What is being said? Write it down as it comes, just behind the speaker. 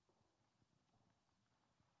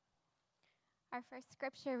Our first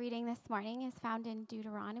scripture reading this morning is found in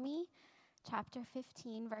Deuteronomy chapter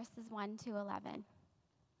 15, verses 1 to 11.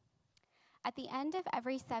 At the end of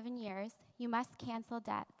every 7 years, you must cancel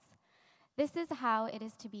debts. This is how it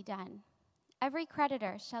is to be done. Every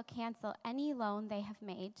creditor shall cancel any loan they have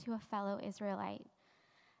made to a fellow Israelite.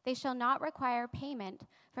 They shall not require payment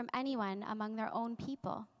from anyone among their own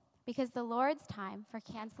people, because the Lord's time for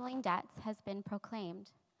canceling debts has been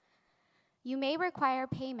proclaimed. You may require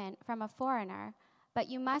payment from a foreigner, but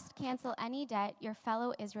you must cancel any debt your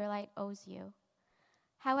fellow Israelite owes you.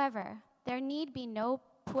 However, there need be no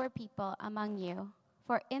poor people among you,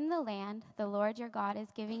 for in the land the Lord your God is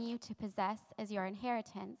giving you to possess as your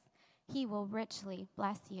inheritance, he will richly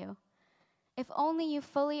bless you. If only you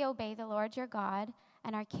fully obey the Lord your God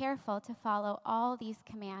and are careful to follow all these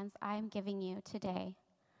commands I am giving you today.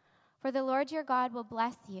 For the Lord your God will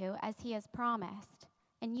bless you as he has promised,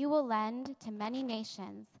 and you will lend to many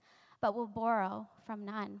nations, but will borrow from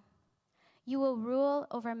none. You will rule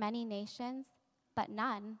over many nations, but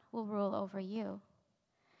none will rule over you.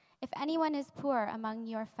 If anyone is poor among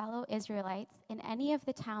your fellow Israelites in any of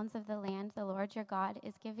the towns of the land the Lord your God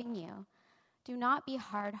is giving you, do not be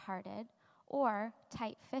hard-hearted or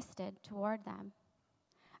tight-fisted toward them.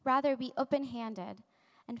 Rather, be open-handed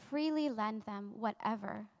and freely lend them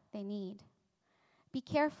whatever they need. Be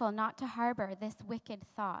careful not to harbor this wicked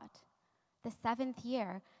thought. The 7th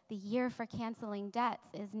year, the year for canceling debts,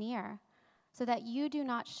 is near, so that you do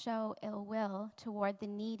not show ill will toward the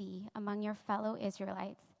needy among your fellow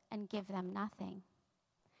Israelites and give them nothing.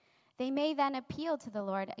 They may then appeal to the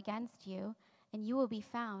Lord against you, and you will be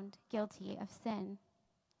found guilty of sin.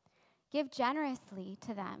 Give generously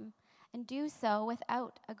to them, and do so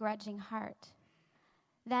without a grudging heart.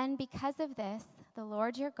 Then, because of this, the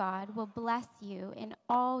Lord your God will bless you in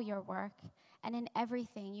all your work and in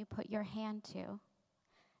everything you put your hand to.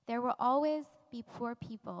 There will always be poor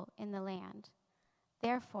people in the land.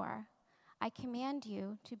 Therefore, I command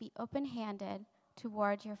you to be open-handed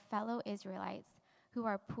toward your fellow Israelites who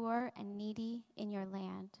are poor and needy in your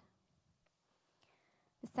land.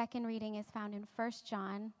 The second reading is found in 1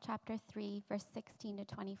 John chapter 3, verse 16 to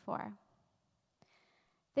 24.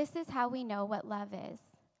 This is how we know what love is.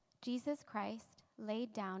 Jesus Christ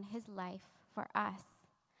laid down his life for us,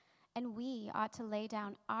 and we ought to lay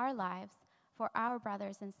down our lives for our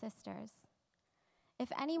brothers and sisters. If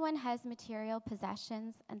anyone has material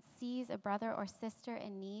possessions and sees a brother or sister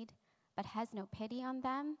in need, but has no pity on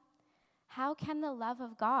them, how can the love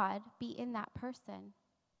of God be in that person?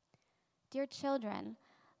 Dear children,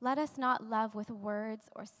 let us not love with words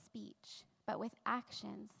or speech, but with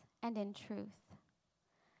actions and in truth.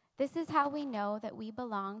 This is how we know that we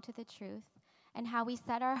belong to the truth and how we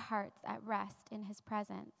set our hearts at rest in his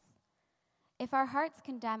presence. If our hearts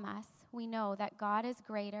condemn us, we know that God is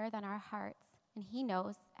greater than our hearts, and he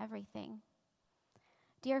knows everything.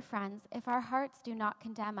 Dear friends, if our hearts do not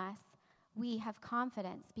condemn us, we have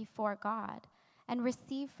confidence before God and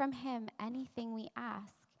receive from him anything we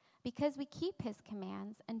ask, because we keep his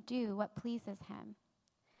commands and do what pleases him.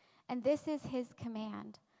 And this is his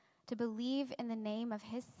command, to believe in the name of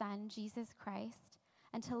his Son, Jesus Christ,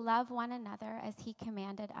 and to love one another as he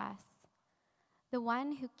commanded us. The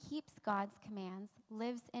one who keeps God's commands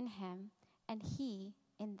lives in him, and he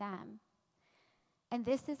in them. And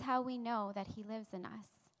this is how we know that he lives in us.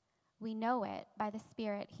 We know it by the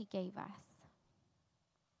Spirit he gave us.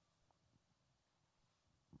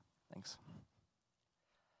 Thanks.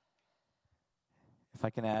 If I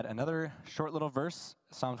can add another short little verse,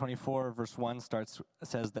 Psalm 24, verse 1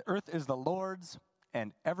 says, "The earth is the Lord's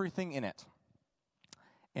and everything in it."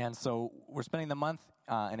 And so we're spending the month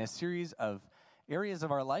in a series of areas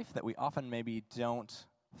of our life that we often maybe don't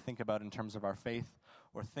think about in terms of our faith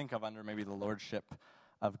or think of under maybe the lordship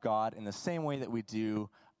of God in the same way that we do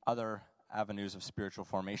other avenues of spiritual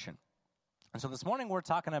formation. And so this morning we're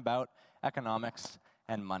talking about economics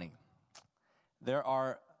and money. There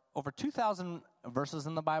are over 2,000 verses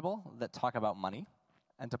in the Bible that talk about money.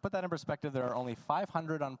 And to put that in perspective, there are only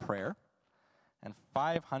 500 on prayer and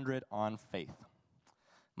 500 on faith.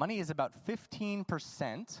 Money is about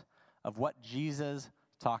 15% of what Jesus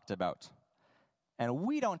talked about. And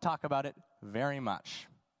we don't talk about it very much.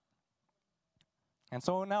 And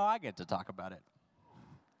so now I get to talk about it.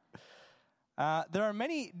 There are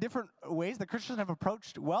many different ways that Christians have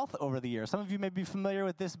approached wealth over the years. Some of you may be familiar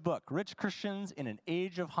with this book, Rich Christians in an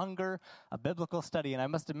Age of Hunger, a Biblical Study. And I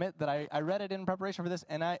must admit that I read it in preparation for this,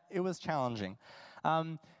 and it was challenging.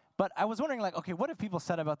 But I was wondering, okay, what have people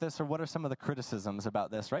said about this, or what are some of the criticisms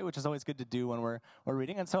about this, right? Which is always good to do when we're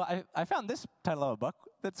reading. And so I found this title of a book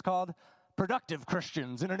that's called productive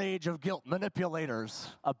Christians in an age of guilt manipulators,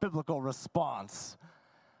 a biblical response.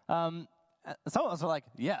 Some of us are like,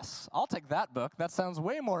 yes, I'll take that book. That sounds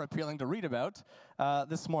way more appealing to read about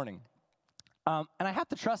this morning. And I have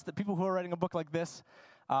to trust that people who are writing a book like this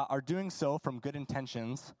are doing so from good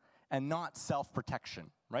intentions and not self-protection,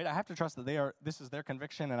 right? I have to trust that this is their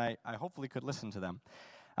conviction, and I hopefully could listen to them.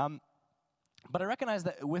 But I recognize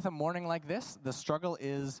that with a morning like this, the struggle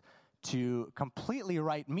is to completely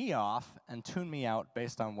write me off and tune me out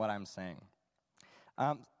based on what I'm saying.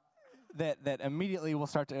 That immediately will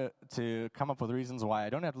start to come up with reasons why I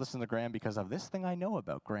don't have to listen to Graham because of this thing I know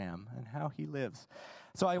about Graham and how he lives.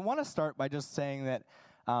 So I want to start by just saying that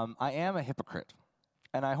I am a hypocrite.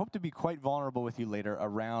 And I hope to be quite vulnerable with you later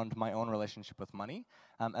around my own relationship with money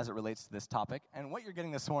as it relates to this topic. And what you're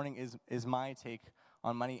getting this morning is my take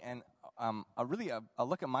on money and a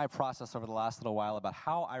look at my process over the last little while about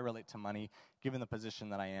how I relate to money given the position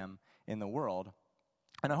that I am in the world.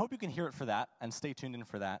 And I hope you can hear it for that and stay tuned in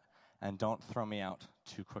for that and don't throw me out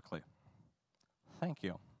too quickly. Thank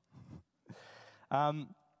you.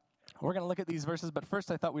 We're going to look at these verses, but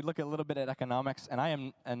first I thought we'd look a little bit at economics. And I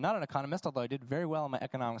am not an economist, although I did very well in my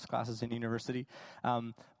economics classes in university.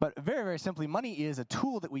 But very, very simply, money is a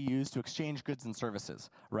tool that we use to exchange goods and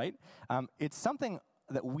services, right? It's something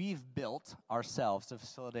that we've built ourselves to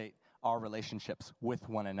facilitate our relationships with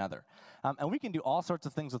one another. And we can do all sorts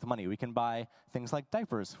of things with money. We can buy things like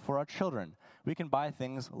diapers for our children. We can buy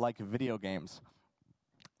things like video games.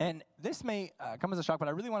 And this may come as a shock, but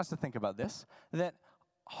I really want us to think about this, that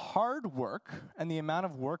hard work and the amount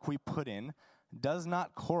of work we put in does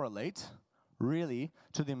not correlate, really,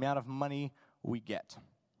 to the amount of money we get.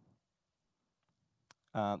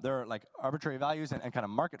 There are like arbitrary values and kind of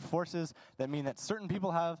market forces that mean that certain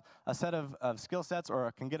people have a set of skill sets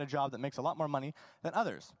or can get a job that makes a lot more money than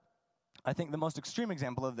others. I think the most extreme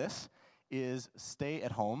example of this is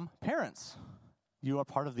stay-at-home parents. You are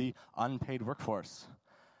part of the unpaid workforce.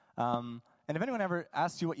 And if anyone ever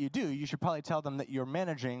asks you what you do, you should probably tell them that you're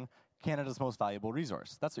managing Canada's most valuable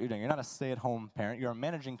resource. That's what you're doing. You're not a stay-at-home parent. You're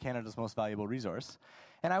managing Canada's most valuable resource.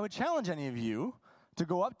 And I would challenge any of you to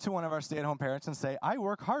go up to one of our stay-at-home parents and say, I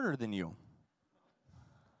work harder than you.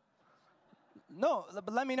 No,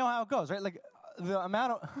 but let me know how it goes, right? Like the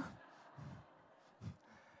amount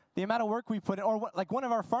of work we put in, or like one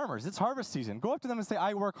of our farmers, it's harvest season. Go up to them and say,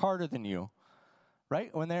 I work harder than you,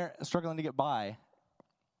 right? When they're struggling to get by.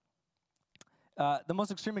 The most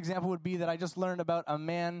extreme example would be that I just learned about a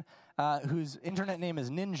man whose internet name is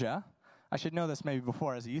Ninja. I should know this maybe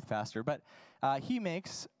before as a youth pastor, but he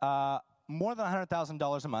makes more than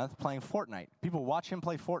 $100,000 a month playing Fortnite. People watch him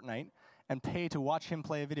play Fortnite and pay to watch him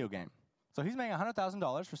play a video game. So he's making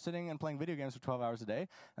 $100,000 for sitting and playing video games for 12 hours a day,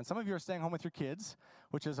 and some of you are staying home with your kids,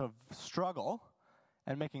 which is a struggle,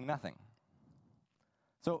 and making nothing.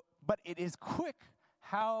 So, but it is quick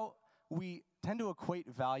how we tend to equate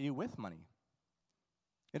value with money.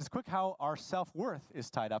 It is quick how our self-worth is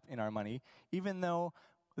tied up in our money, even though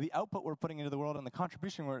the output we're putting into the world and the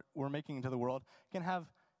contribution we're making into the world can have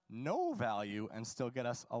no value and still get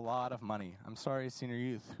us a lot of money. I'm sorry, senior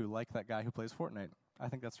youth, who like that guy who plays Fortnite. I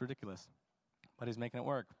think that's ridiculous, but he's making it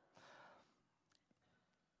work.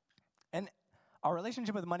 And our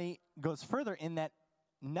relationship with money goes further in that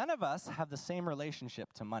none of us have the same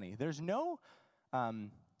relationship to money. There's no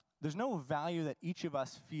value that each of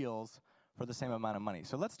us feels for the same amount of money.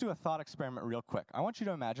 So let's do a thought experiment real quick. I want you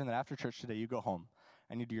to imagine that after church today, you go home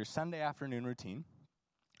and you do your Sunday afternoon routine.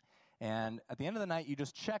 And at the end of the night, you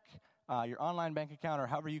just check your online bank account or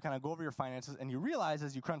however you kind of go over your finances, and you realize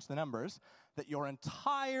as you crunch the numbers that your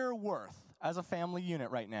entire worth as a family unit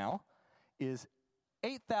right now is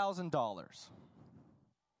 $8,000.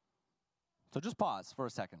 So just pause for a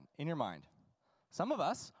second in your mind. Some of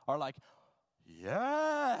us are like,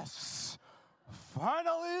 yes,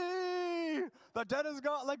 finally, the debt is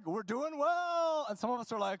gone, like we're doing well. And some of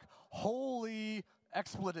us are like, holy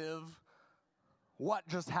expletive, what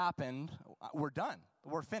just happened? We're done.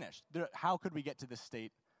 We're finished. How could we get to this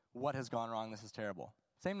state? What has gone wrong? This is terrible.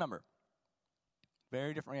 Same number.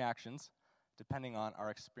 Very different reactions depending on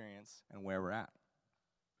our experience and where we're at.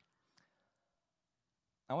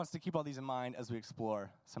 I want us to keep all these in mind as we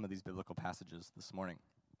explore some of these biblical passages this morning.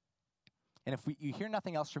 And if you hear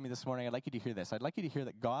nothing else from me this morning, I'd like you to hear this. I'd like you to hear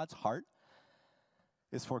that God's heart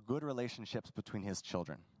is for good relationships between his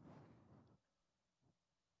children.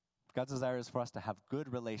 God's desire is for us to have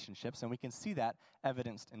good relationships, and we can see that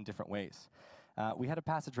evidenced in different ways. We had a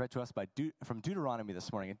passage read to us from Deuteronomy this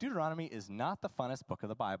morning, and Deuteronomy is not the funnest book of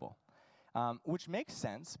the Bible, which makes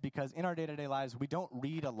sense because in our day-to-day lives, we don't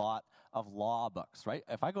read a lot of law books, right?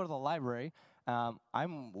 If I go to the library,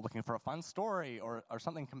 I'm looking for a fun story or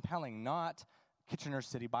something compelling, not Kitchener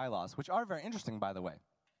city bylaws, which are very interesting, by the way.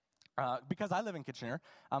 Because I live in Kitchener,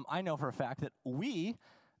 I know for a fact that we,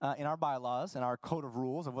 in our bylaws and our code of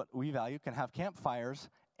rules of what we value, can have campfires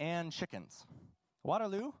and chickens.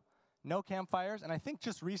 Waterloo, no campfires, and I think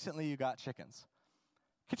just recently you got chickens.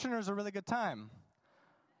 Kitchener's a really good time.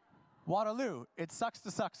 Waterloo, it sucks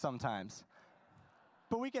to suck sometimes.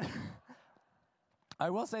 But we can... I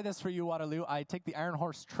will say this for you, Waterloo. I take the Iron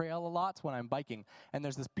Horse Trail a lot when I'm biking, and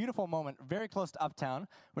there's this beautiful moment very close to Uptown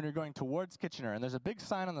when you're going towards Kitchener, and there's a big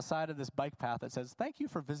sign on the side of this bike path that says, "Thank you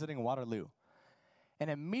for visiting Waterloo." And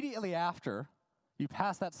immediately after you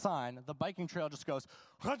pass that sign, the biking trail just goes,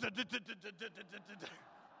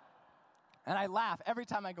 and I laugh every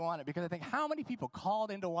time I go on it because I think, how many people called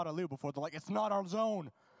into Waterloo before they're like, it's not our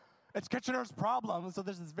zone. It's Kitchener's problem. So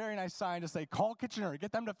there's this very nice sign to say, call Kitchener,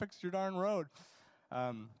 get them to fix your darn road.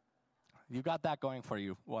 You've got that going for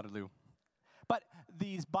you, Waterloo. But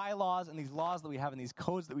these bylaws and these laws that we have and these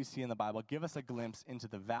codes that we see in the Bible give us a glimpse into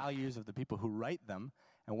the values of the people who write them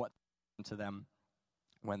and what to them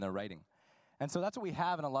when they're writing. And so that's what we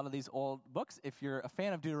have in a lot of these old books. If you're a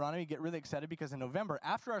fan of Deuteronomy, get really excited because in November,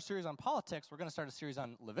 after our series on politics, we're going to start a series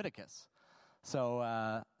on Leviticus.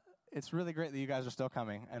 So it's really great that you guys are still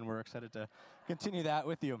coming, and we're excited to continue that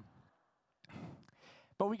with you.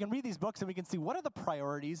 But we can read these books and we can see what are the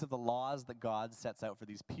priorities of the laws that God sets out for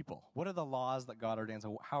these people. What are the laws that God ordains?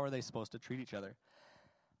 How are they supposed to treat each other?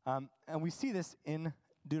 And we see this in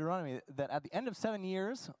Deuteronomy, that at the end of 7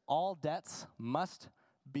 years, all debts must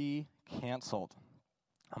be canceled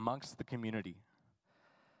amongst the community.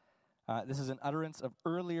 This is an utterance of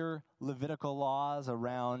earlier Levitical laws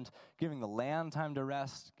around giving the land time to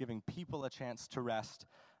rest, giving people a chance to rest.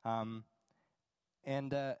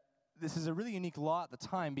 This is a really unique law at the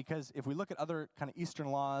time because if we look at other kind of Eastern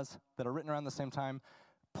laws that are written around the same time,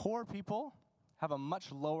 poor people have a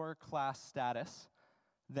much lower class status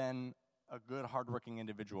than a good, hardworking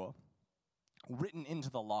individual. Written into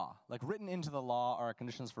the law. Like written into the law are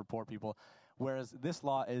conditions for poor people, whereas this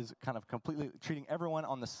law is kind of completely treating everyone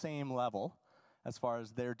on the same level as far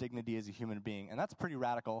as their dignity as a human being. And that's pretty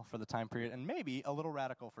radical for the time period and maybe a little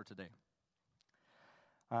radical for today.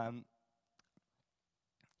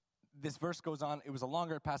 This verse goes on. It was a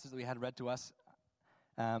longer passage that we had read to us.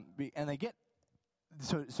 And they get,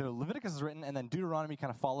 so Leviticus is written, and then Deuteronomy kind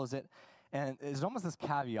of follows it. And there's almost this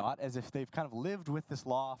caveat, as if they've kind of lived with this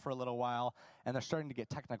law for a little while, and they're starting to get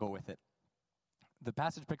technical with it. The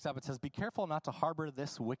passage picks up, it says, "Be careful not to harbor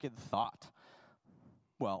this wicked thought."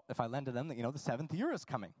 Well, if I lend to them, the seventh year is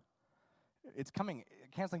coming. It's coming,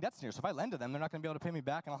 canceling debt's near. So if I lend to them, they're not going to be able to pay me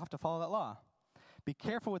back, and I'll have to follow that law. "Be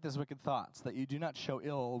careful with this wicked thoughts, that you do not show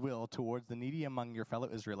ill will towards the needy among your fellow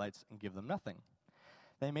Israelites and give them nothing.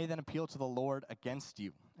 They may then appeal to the Lord against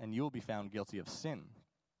you, and you will be found guilty of sin.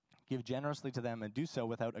 Give generously to them and do so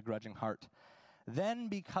without a grudging heart. Then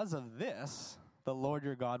because of this, the Lord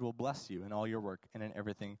your God will bless you in all your work and in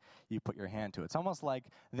everything you put your hand to." It's almost like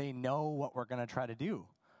they know what we're going to try to do,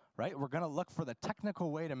 right? We're going to look for the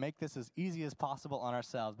technical way to make this as easy as possible on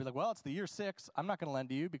ourselves. Be like, well, it's the year 6. I'm not going to lend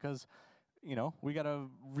to you because we got to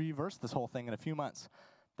reverse this whole thing in a few months.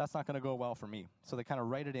 That's not going to go well for me. So they kind of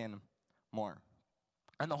write it in more.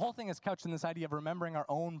 And the whole thing is couched in this idea of remembering our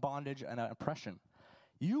own bondage and oppression.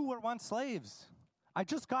 You were once slaves. I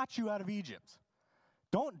just got you out of Egypt.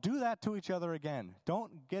 Don't do that to each other again.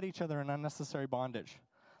 Don't get each other in unnecessary bondage.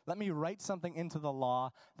 Let me write something into the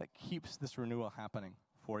law that keeps this renewal happening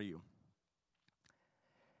for you.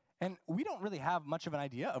 And we don't really have much of an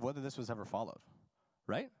idea of whether this was ever followed,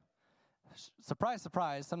 right? Surprise,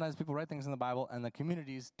 surprise, sometimes people write things in the Bible and the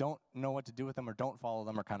communities don't know what to do with them or don't follow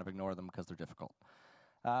them or kind of ignore them because they're difficult.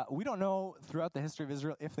 We don't know throughout the history of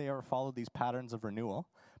Israel if they ever followed these patterns of renewal,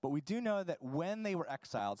 but we do know that when they were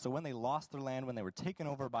exiled, so when they lost their land, when they were taken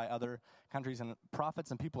over by other countries, and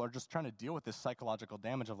prophets and people are just trying to deal with this psychological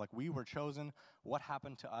damage of like, we were chosen, what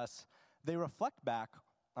happened to us? They reflect back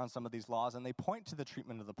on some of these laws and they point to the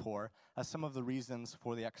treatment of the poor as some of the reasons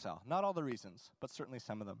for the exile. Not all the reasons, but certainly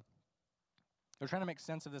some of them. They're trying to make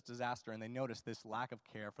sense of this disaster, and they notice this lack of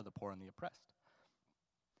care for the poor and the oppressed.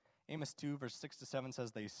 Amos 2, verse 6-7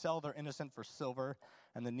 says, "They sell their innocent for silver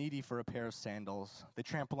and the needy for a pair of sandals. They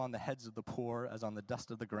trample on the heads of the poor as on the dust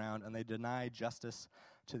of the ground, and they deny justice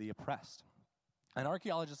to the oppressed." And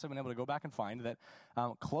archaeologists have been able to go back and find that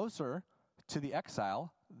closer to the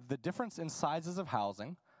exile, the difference in sizes of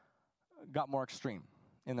housing got more extreme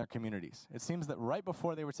in their communities. It seems that right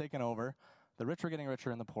before they were taken over, the rich were getting richer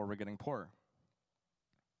and the poor were getting poorer.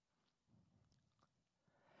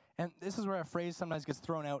 And this is where a phrase sometimes gets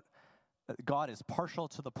thrown out, that God is partial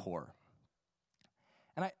to the poor.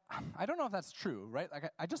 And I don't know if that's true, right?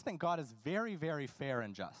 Like I just think God is very, very fair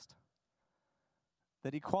and just.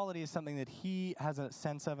 That equality is something that he has a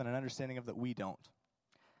sense of and an understanding of that we don't,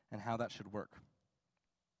 and how that should work.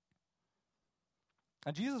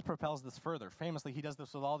 And Jesus propels this further. Famously, he does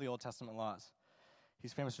this with all the Old Testament laws.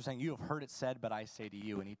 He's famous for saying, "You have heard it said, but I say to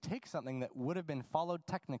you." And he takes something that would have been followed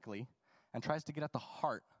technically and tries to get at the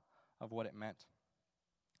heart of what it meant.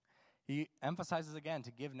 He emphasizes again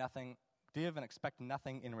to give and expect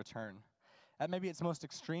nothing in return. At maybe its most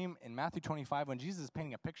extreme in Matthew 25, when Jesus is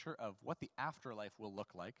painting a picture of what the afterlife will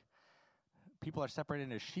look like. People are separated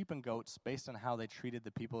into sheep and goats based on how they treated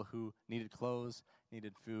the people who needed clothes,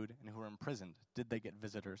 needed food, and who were imprisoned. Did they get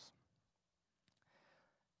visitors?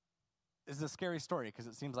 This is a scary story because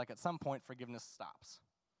it seems like at some point forgiveness stops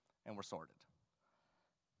and we're sorted.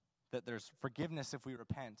 That there's forgiveness if we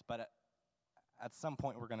repent, but at some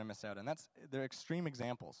point we're going to miss out. And they're extreme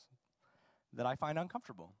examples that I find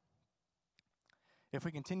uncomfortable. If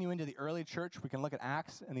we continue into the early church, we can look at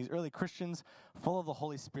Acts, and these early Christians, full of the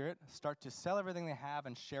Holy Spirit, start to sell everything they have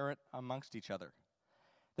and share it amongst each other.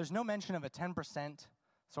 There's no mention of a 10%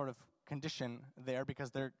 sort of condition there because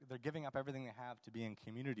they're giving up everything they have to be in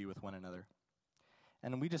community with one another.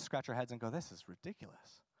 And we just scratch our heads and go, this is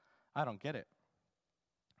ridiculous. I don't get it.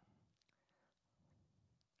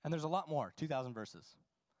 And there's a lot more, 2,000 verses.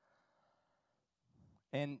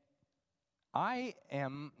 And I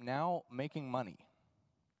am now making money.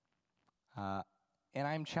 And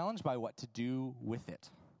I'm challenged by what to do with it.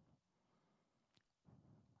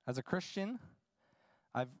 As a Christian,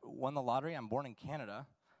 I've won the lottery. I'm born in Canada.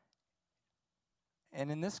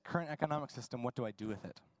 And in this current economic system, what do I do with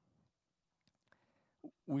it?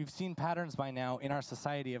 We've seen patterns by now in our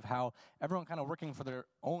society of how everyone kind of working for their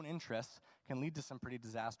own interests can lead to some pretty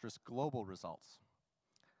disastrous global results.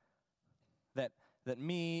 That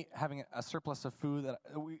me having a surplus of food,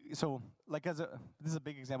 this is a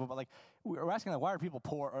big example, but like we're asking, like, why are people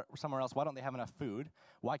poor or somewhere else? Why don't they have enough food?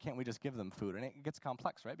 Why can't we just give them food? And it gets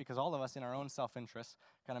complex, right? Because all of us in our own self-interest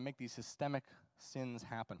kind of make these systemic sins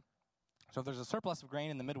happen. So if there's a surplus of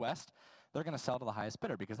grain in the Midwest, they're going to sell to the highest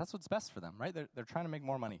bidder because that's what's best for them, right? They're trying to make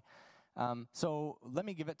more money. So let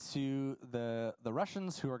me give it to the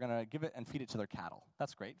Russians who are going to give it and feed it to their cattle.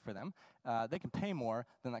 That's great for them. They can pay more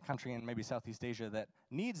than that country in maybe Southeast Asia that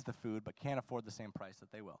needs the food but can't afford the same price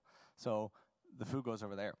that they will. So the food goes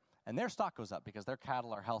over there. And their stock goes up because their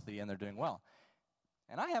cattle are healthy and they're doing well.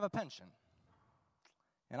 And I have a pension.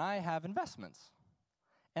 And I have investments.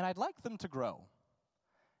 And I'd like them to grow.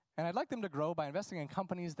 And I'd like them to grow by investing in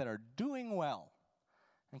companies that are doing well.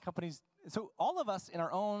 And so all of us in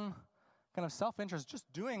our own kind of self-interest, just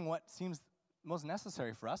doing what seems most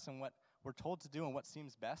necessary for us and what we're told to do and what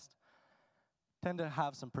seems best, tend to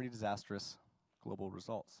have some pretty disastrous global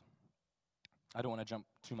results. I don't want to jump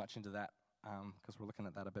too much into that because we're looking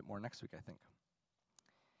at that a bit more next week, I think.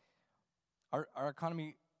 Our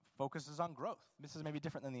economy focuses on growth. This is maybe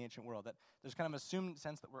different than the ancient world, that there's kind of an assumed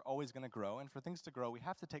sense that we're always going to grow, and for things to grow, we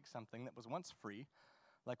have to take something that was once free,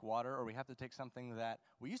 like water, or we have to take something that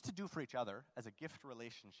we used to do for each other as a gift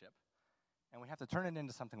relationship, and we have to turn it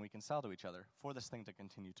into something we can sell to each other for this thing to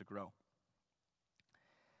continue to grow.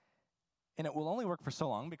 And it will only work for so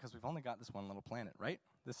long because we've only got this one little planet, right?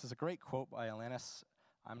 This is a great quote by Alanis.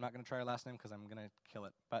 I'm not going to try her last name because I'm going to kill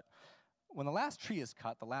it. But when the last tree is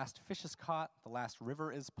cut, the last fish is caught, the last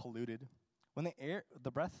river is polluted, when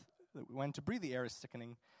when to breathe the air is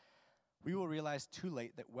sickening, we will realize too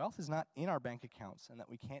late that wealth is not in our bank accounts and that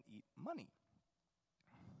we can't eat money.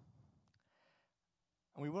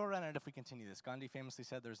 And we will run out if we continue this. Gandhi famously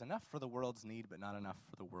said, "There's enough for the world's need, but not enough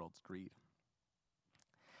for the world's greed."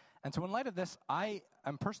 And so in light of this, I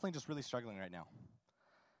am personally just really struggling right now.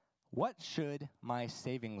 What should my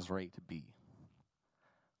savings rate be?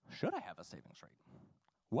 Should I have a savings rate?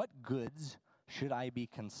 What goods should I be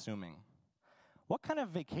consuming? What kind of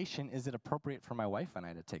vacation is it appropriate for my wife and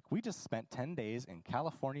I to take? We just spent 10 days in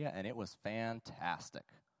California, and it was fantastic.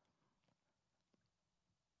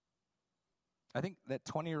 I think that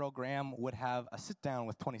 20-year-old Graham would have a sit-down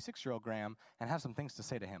with 26-year-old Graham and have some things to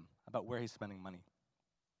say to him about where he's spending money.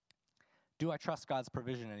 Do I trust God's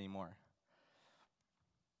provision anymore?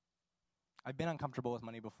 I've been uncomfortable with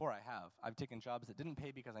money before, I have. I've taken jobs that didn't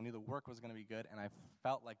pay because I knew the work was going to be good, and I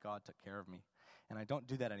felt like God took care of me. And I don't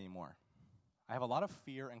do that anymore. I have a lot of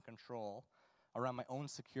fear and control around my own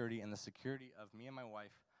security and the security of me and my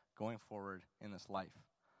wife going forward in this life.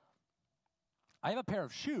 I have a pair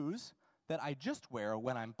of shoes that I just wear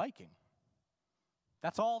when I'm biking.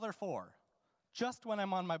 That's all they're for, just when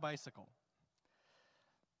I'm on my bicycle.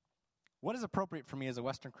 What is appropriate for me as a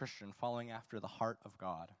Western Christian following after the heart of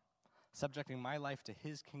God? subjecting my life to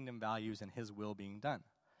his kingdom values and his will being done?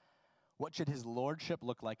 What should his lordship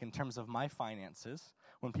look like in terms of my finances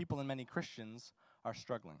when people and many Christians are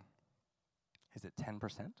struggling? Is it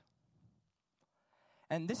 10%?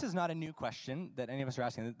 And this is not a new question that any of us are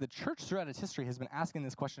asking. The church throughout its history has been asking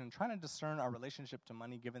this question and trying to discern our relationship to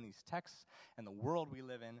money given these texts and the world we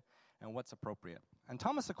live in and what's appropriate. And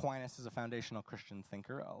Thomas Aquinas is a foundational Christian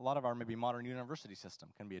thinker. A lot of our maybe modern university system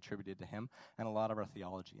can be attributed to him and a lot of our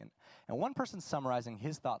theology. And one person summarizing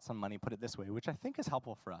his thoughts on money put it this way, which I think is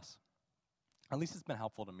helpful for us. At least it's been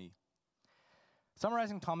helpful to me.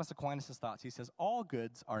 Summarizing Thomas Aquinas' thoughts, he says, all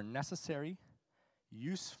goods are necessary,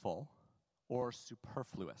 useful, or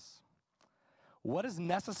superfluous. What is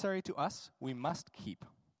necessary to us, we must keep.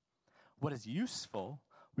 What is useful,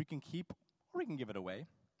 we can keep or we can give it away.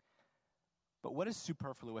 But what is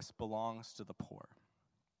superfluous belongs to the poor.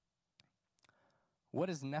 What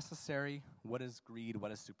is necessary, what is greed,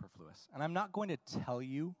 what is superfluous? And I'm not going to tell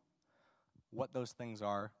you what those things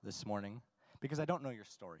are this morning because I don't know your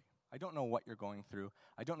story. I don't know what you're going through.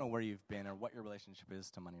 I don't know where you've been or what your relationship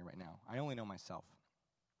is to money right now. I only know myself.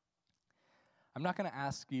 I'm not going to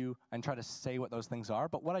ask you and try to say what those things are,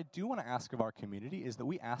 but what I do want to ask of our community is that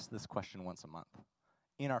we ask this question once a month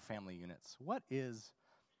in our family units. What is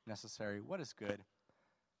necessary? What is good?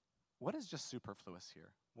 What is just superfluous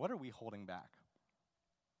here? What are we holding back?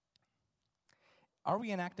 Are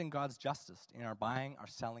we enacting God's justice in our buying, our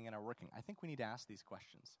selling, and our working? I think we need to ask these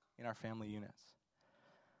questions in our family units.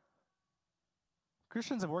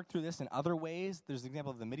 Christians have worked through this in other ways. There's an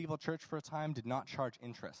example of the medieval church for a time did not charge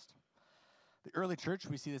interest. The early church,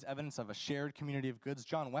 we see this evidence of a shared community of goods.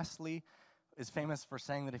 John Wesley is famous for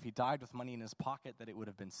saying that if he died with money in his pocket, that it would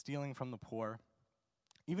have been stealing from the poor.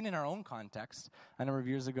 Even in our own context, a number of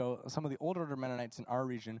years ago, some of the old order Mennonites in our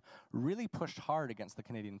region really pushed hard against the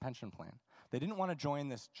Canadian pension plan. They didn't want to join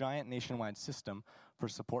this giant nationwide system for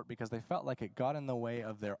support because they felt like it got in the way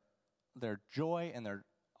of their joy and their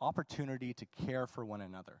opportunity to care for one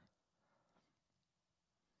another.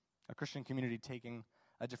 A Christian community taking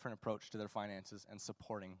a different approach to their finances and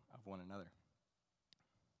supporting of one another.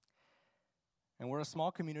 And we're a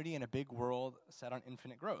small community in a big world set on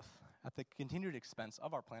infinite growth at the continued expense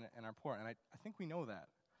of our planet and our poor. And I think we know that.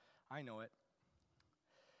 I know it.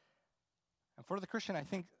 And for the Christian, I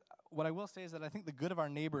think what I will say is that I think the good of our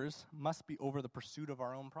neighbors must be over the pursuit of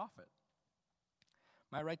our own profit.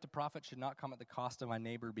 My right to profit should not come at the cost of my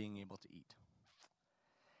neighbor being able to eat.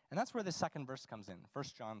 And that's where the second verse comes in, 1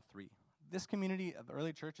 John 3. This community of the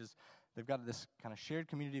early churches, they've got this kind of shared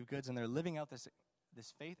community of goods, and they're living out this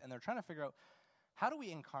faith, and they're trying to figure out, how do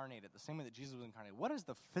we incarnate it the same way that Jesus was incarnated? What is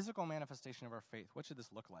the physical manifestation of our faith? What should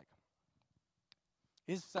this look like?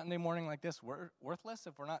 Is Sunday morning like this worthless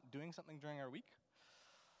if we're not doing something during our week?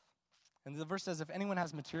 And the verse says, if anyone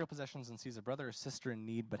has material possessions and sees a brother or sister in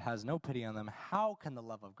need but has no pity on them, how can the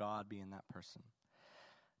love of God be in that person?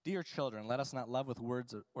 Dear children, let us not love with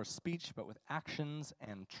words or speech, but with actions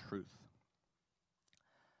and truth.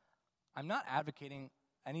 I'm not advocating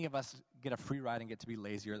any of us get a free ride and get to be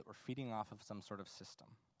lazy or that we're feeding off of some sort of system.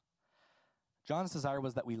 John's desire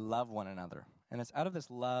was that we love one another. And it's out of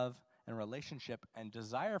this love and relationship and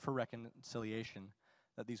desire for reconciliation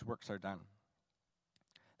that these works are done.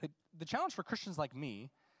 The challenge for Christians like me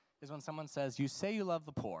is when someone says, you say you love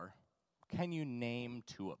the poor, can you name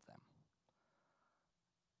two of them?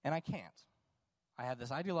 And I can't. I have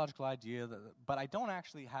this ideological idea, but I don't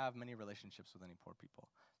actually have many relationships with any poor people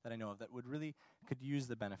that I know of that could use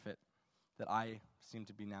the benefit that I seem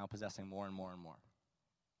to be now possessing more and more and more.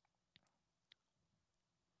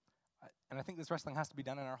 And I think this wrestling has to be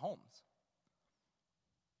done in our homes.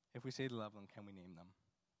 If we say to love them, can we name them?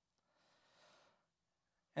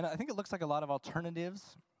 And I think it looks like a lot of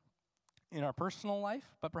alternatives in our personal life,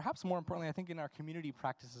 but perhaps more importantly, I think in our community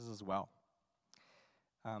practices as well.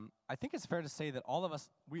 I think it's fair to say that all of us,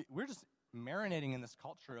 we're just marinating in this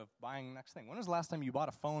culture of buying the next thing. When was the last time you bought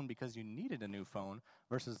a phone because you needed a new phone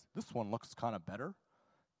versus this one looks kind of better?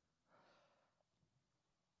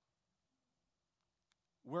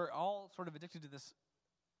 We're all sort of addicted to this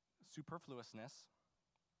superfluousness.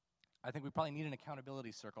 I think we probably need an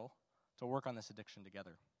accountability circle to work on this addiction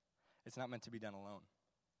together. It's not meant to be done alone.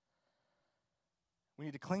 We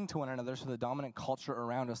need to cling to one another so the dominant culture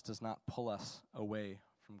around us does not pull us away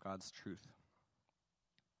from God's truth.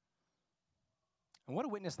 And what a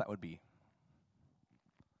witness that would be.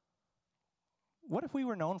 What if we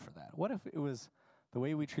were known for that? What if it was the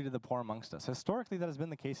way we treated the poor amongst us? Historically, that has been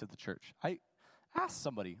the case at the church. I asked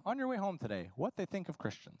somebody on your way home today what they think of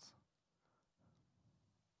Christians.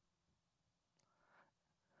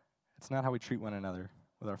 It's not how we treat one another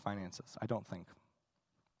with our finances, I don't think.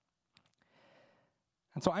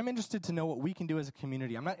 And so I'm interested to know what we can do as a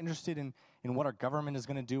community. I'm not interested in what our government is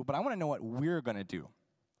going to do, but I want to know what we're going to do.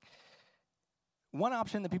 One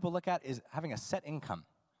option that people look at is having a set income,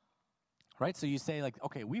 right? So you say, like,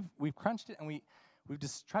 okay, we've crunched it, and we've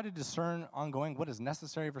just tried to discern ongoing what is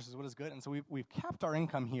necessary versus what is good, and so we've capped our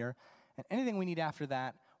income here, and anything we need after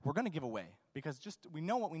that, we're going to give away, because just we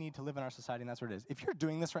know what we need to live in our society, and that's what it is. If you're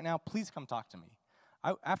doing this right now, please come talk to me.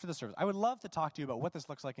 After the service, I would love to talk to you about what this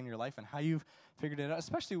looks like in your life and how you've figured it out,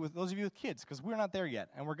 especially with those of you with kids, because we're not there yet,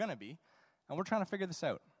 and we're going to be, and we're trying to figure this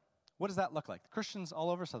out. What does that look like? Christians all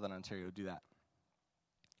over Southern Ontario do that.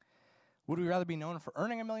 Would we rather be known for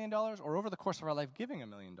earning $1 million or over the course of our life giving $1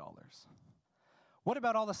 million? What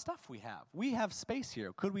about all the stuff we have? We have space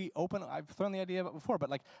here. Could we open, I've thrown the idea about before, but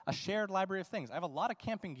like a shared library of things. I have a lot of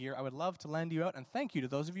camping gear I would love to lend you out, and thank you to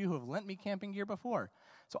those of you who have lent me camping gear before,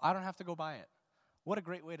 so I don't have to go buy it. What a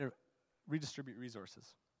great way to redistribute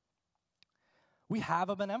resources. We have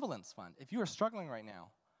a benevolence fund. If you are struggling right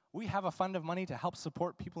now, we have a fund of money to help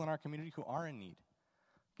support people in our community who are in need.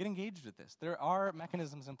 Get engaged with this. There are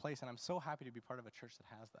mechanisms in place, and I'm so happy to be part of a church that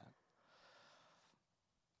has that.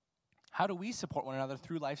 How do we support one another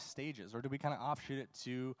through life stages? Or do we kind of offshoot it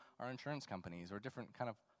to our insurance companies or different kind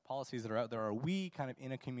of policies that are out there? Are we kind of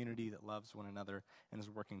in a community that loves one another and is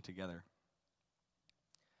working together?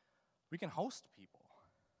 We can host people.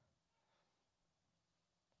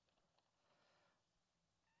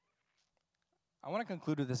 I want to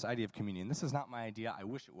conclude with this idea of communion. This is not my idea. I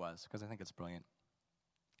wish it was, because I think it's brilliant.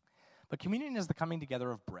 But communion is the coming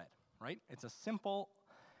together of bread, right? It's a simple,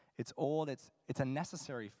 it's old, it's a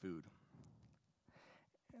necessary food.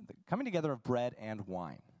 The coming together of bread and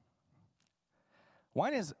wine.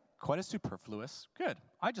 Wine is quite a superfluous good.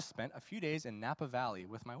 I just spent a few days in Napa Valley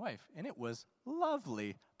with my wife, and it was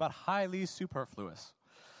lovely, but highly superfluous.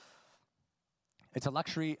 It's a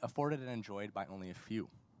luxury afforded and enjoyed by only a few.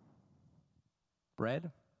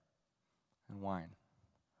 Bread and wine.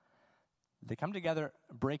 They come together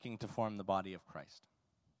breaking to form the body of Christ.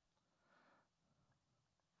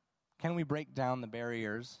 Can we break down the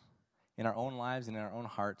barriers in our own lives and in our own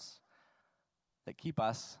hearts that keep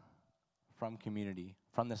us from community,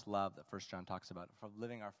 from this love that 1 John talks about, from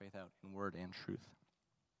living our faith out in word and truth?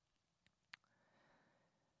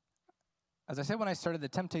 As I said when I started, the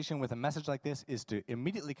temptation with a message like this is to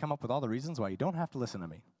immediately come up with all the reasons why you don't have to listen to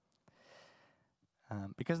me.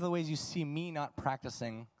 Because of the ways you see me not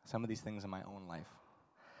practicing some of these things in my own life.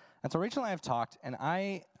 And so Rachel and I have talked, and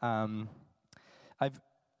I've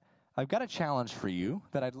got a challenge for you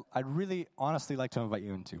that I'd really honestly like to invite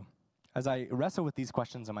you into as I wrestle with these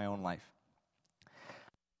questions in my own life.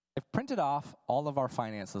 I've printed off all of our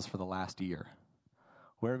finances for the last year,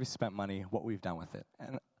 where we spent money, what we've done with it.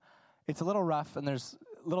 And it's a little rough, and there's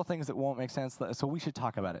little things that won't make sense, so we should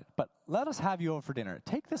talk about it. But let us have you over for dinner.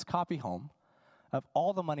 Take this copy home of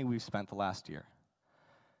all the money we've spent the last year.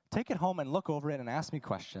 Take it home and look over it and ask me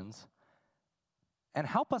questions and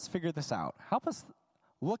help us figure this out. Help us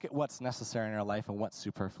look at what's necessary in our life and what's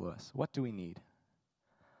superfluous. What do we need?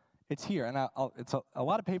 It's here, and it's a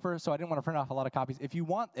lot of paper, so I didn't want to print off a lot of copies. If you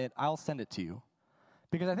want it, I'll send it to you.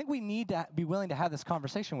 Because I think we need to be willing to have this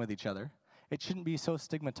conversation with each other. It shouldn't be so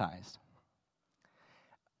stigmatized.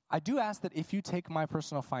 I do ask that if you take my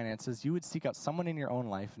personal finances, you would seek out someone in your own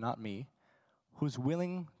life, not me, who's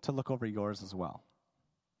willing to look over yours as well.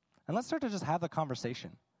 And let's start to just have the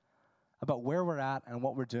conversation about where we're at and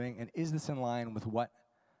what we're doing, and is this in line with what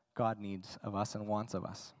God needs of us and wants of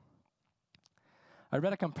us. I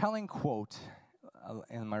read a compelling quote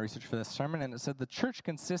in my research for this sermon, and it said, the church should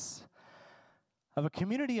consist of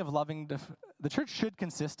communities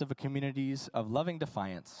of loving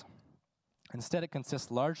defiance. Instead, it consists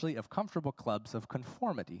largely of comfortable clubs of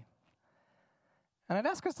conformity. And I'd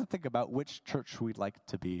ask us to think about which church we'd like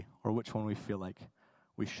to be, or which one we feel like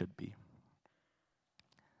we should be.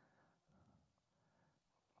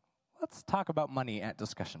 Let's talk about money at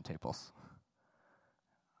discussion tables.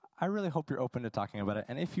 I really hope you're open to talking about it,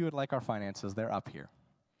 and if you would like our finances, they're up here.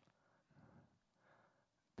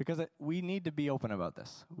 Because we need to be open about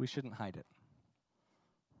this. We shouldn't hide it.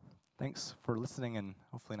 Thanks for listening and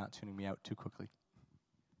hopefully not tuning me out too quickly.